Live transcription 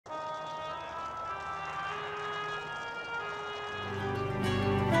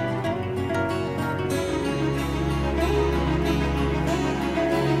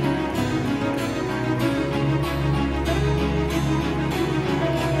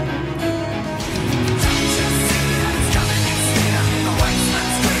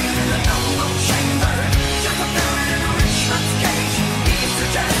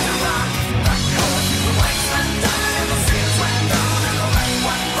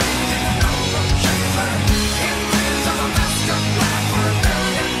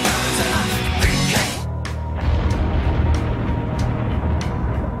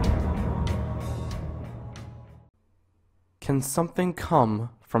Can something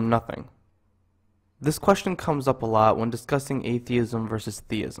come from nothing? This question comes up a lot when discussing atheism versus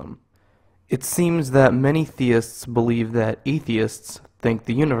theism. It seems that many theists believe that atheists think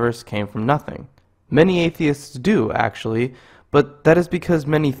the universe came from nothing. Many atheists do, actually, but that is because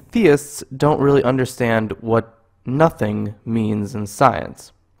many theists don't really understand what nothing means in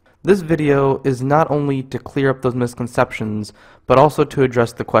science. This video is not only to clear up those misconceptions, but also to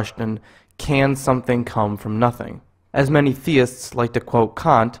address the question, can something come from nothing? As many theists like to quote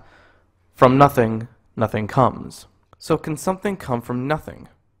Kant, from nothing, nothing comes. So can something come from nothing?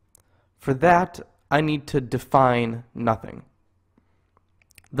 For that, I need to define nothing.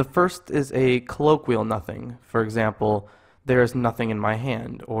 The first is a colloquial nothing. For example, there is nothing in my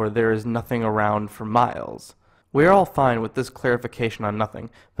hand, or there is nothing around for miles. We are all fine with this clarification on nothing,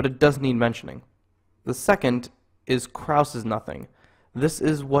 but it does need mentioning. The second is Krauss's nothing. This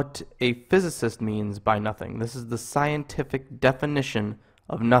is what a physicist means by nothing. This is the scientific definition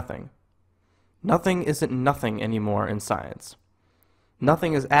of nothing. Nothing isn't nothing anymore in science.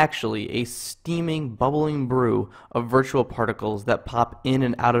 Nothing is actually a steaming, bubbling brew of virtual particles that pop in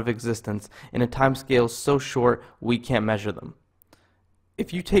and out of existence in a timescale so short we can't measure them.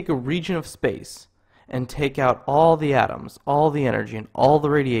 If you take a region of space and take out all the atoms, all the energy, and all the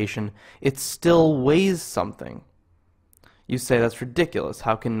radiation, it still weighs something. You say, that's ridiculous.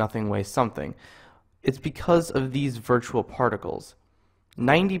 How can nothing weigh something? It's because of these virtual particles.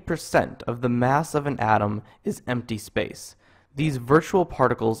 90% of the mass of an atom is empty space. These virtual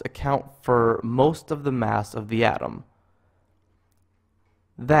particles account for most of the mass of the atom.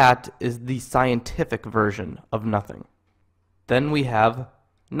 That is the scientific version of nothing. Then we have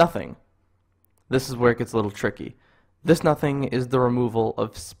nothing. This is where it gets a little tricky. This nothing is the removal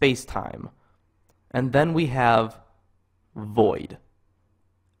of space-time. And then we have void.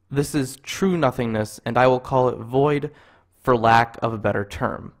 This is true nothingness, and I will call it void for lack of a better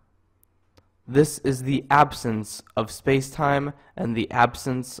term. This is the absence of space-time and the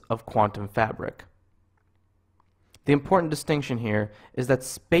absence of quantum fabric. The important distinction here is that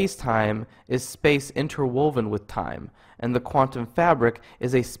space-time is space interwoven with time, and the quantum fabric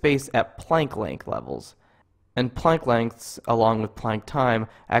is a space at Planck length levels. And Planck lengths, along with Planck time,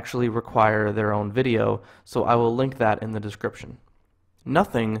 actually require their own video, so I will link that in the description.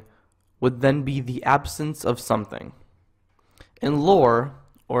 Nothing would then be the absence of something. In lore,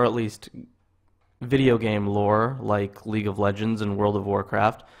 or at least video game lore, like League of Legends and World of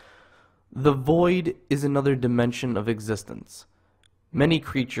Warcraft, the void is another dimension of existence. Many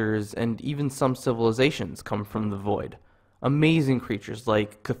creatures and even some civilizations come from the void. Amazing creatures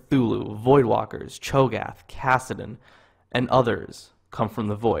like Cthulhu, Voidwalkers, Cho'Gath, Kassadin, and others come from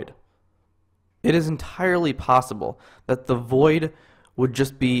the void. It is entirely possible that the void would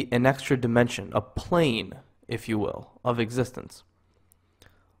just be an extra dimension, a plane, if you will, of existence.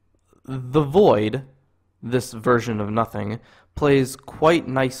 The void, this version of nothing, plays quite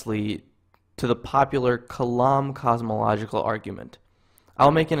nicely to the popular Kalam cosmological argument.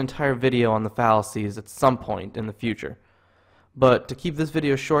 I'll make an entire video on the fallacies at some point in the future. But to keep this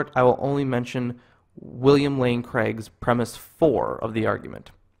video short, I will only mention William Lane Craig's premise 4 of the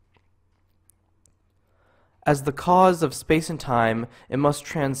argument. As the cause of space and time, it must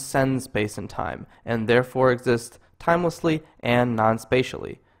transcend space and time, and therefore exist timelessly and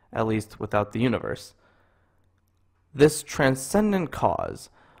non-spatially, at least without the universe. This transcendent cause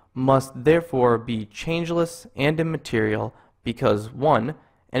must therefore be changeless and immaterial because 1.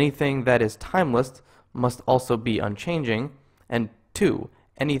 Anything that is timeless must also be unchanging, and 2.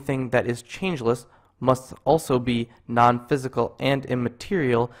 Anything that is changeless must also be non-physical and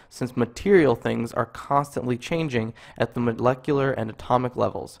immaterial, since material things are constantly changing at the molecular and atomic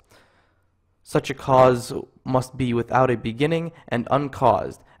levels. Such a cause must be without a beginning and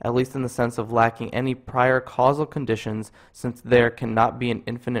uncaused, at least in the sense of lacking any prior causal conditions, since there cannot be an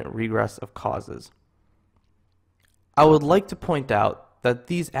infinite regress of causes. I would like to point out that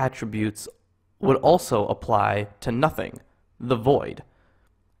these attributes would also apply to nothing, the void.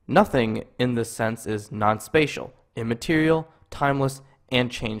 Nothing in this sense is non-spatial, immaterial, timeless, and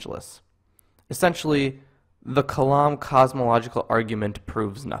changeless. Essentially, the Kalam cosmological argument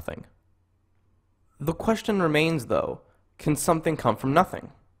proves nothing. The question remains, though, can something come from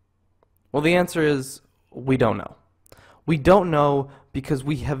nothing? Well, the answer is, we don't know. We don't know because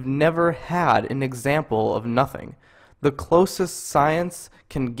we have never had an example of nothing. The closest science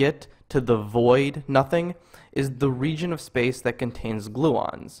can get to the void nothing is the region of space that contains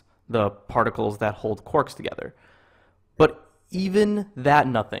gluons, the particles that hold quarks together. But even that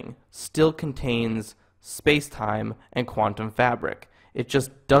nothing still contains space-time and quantum fabric. It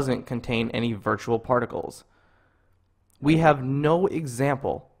just doesn't contain any virtual particles. We have no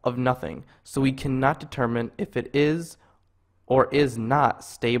example of nothing, so we cannot determine if it is or is not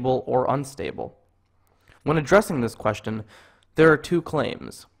stable or unstable. When addressing this question, there are two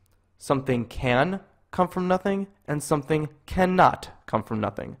claims. Something can come from nothing, and something cannot come from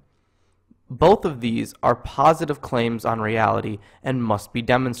nothing. Both of these are positive claims on reality and must be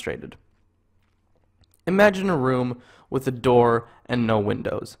demonstrated. Imagine a room with a door and no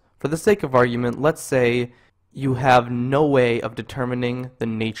windows. For the sake of argument, let's say you have no way of determining the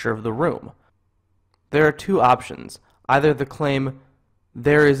nature of the room. There are two options. Either the claim,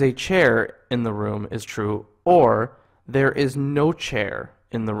 "there is a chair in the room" is true, or "there is no chair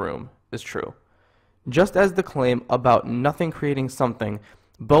in the room" is true. Just as the claim about nothing creating something,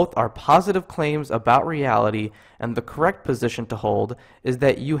 both are positive claims about reality, and the correct position to hold is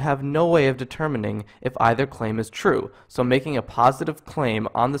that you have no way of determining if either claim is true, so making a positive claim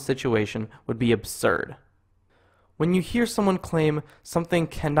on the situation would be absurd. When you hear someone claim something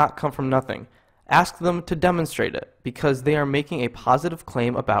cannot come from nothing, ask them to demonstrate it, because they are making a positive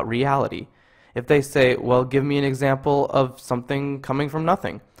claim about reality. If they say, "Well, give me an example of something coming from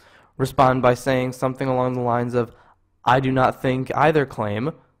nothing," respond by saying something along the lines of, "I do not think either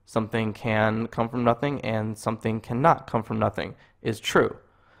claim, something can come from nothing and something cannot come from nothing, is true.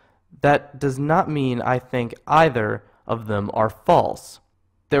 That does not mean I think either of them are false.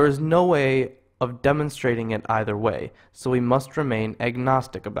 There is no way of demonstrating it either way, so we must remain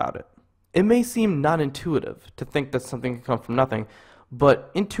agnostic about it." It may seem non-intuitive to think that something can come from nothing,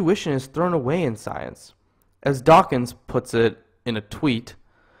 but intuition is thrown away in science. As Dawkins puts it in a tweet,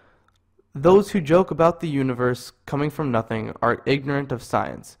 "Those who joke about the universe coming from nothing are ignorant of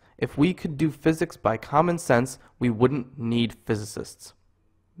science. If we could do physics by common sense, we wouldn't need physicists."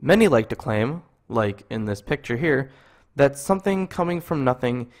 Many like to claim, like in this picture here, that something coming from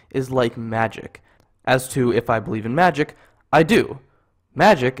nothing is like magic. As to if I believe in magic, I do.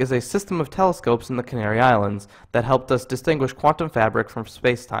 Magic is a system of telescopes in the Canary Islands that helped us distinguish quantum fabric from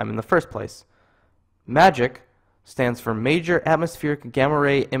space-time in the first place. Magic stands for Major Atmospheric Gamma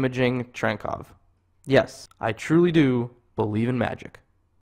Ray Imaging Trankov. Yes, I truly do believe in magic.